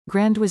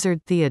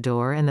Grandwizard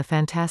Theodore and the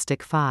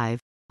Fantastic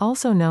Five,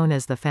 also known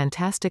as the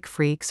Fantastic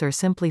Freaks or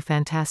simply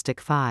Fantastic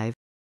Five,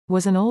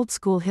 was an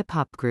old-school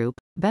hip-hop group,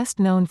 best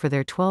known for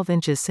their 12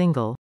 inches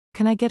single,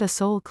 Can I Get a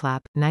Soul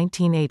Clap,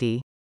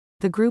 1980.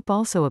 The group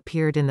also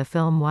appeared in the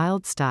film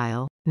Wild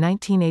Style,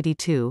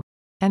 1982,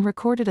 and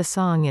recorded a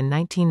song in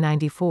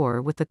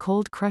 1994 with the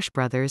Cold Crush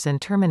Brothers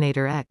and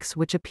Terminator X,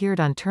 which appeared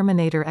on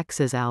Terminator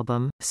X's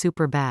album,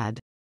 Super Bad.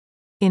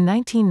 In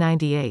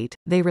 1998,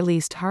 they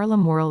released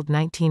Harlem World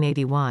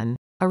 1981,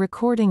 a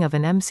recording of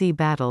an MC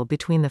battle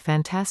between the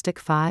Fantastic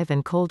Five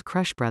and Cold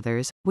Crush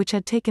Brothers, which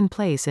had taken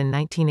place in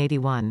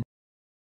 1981.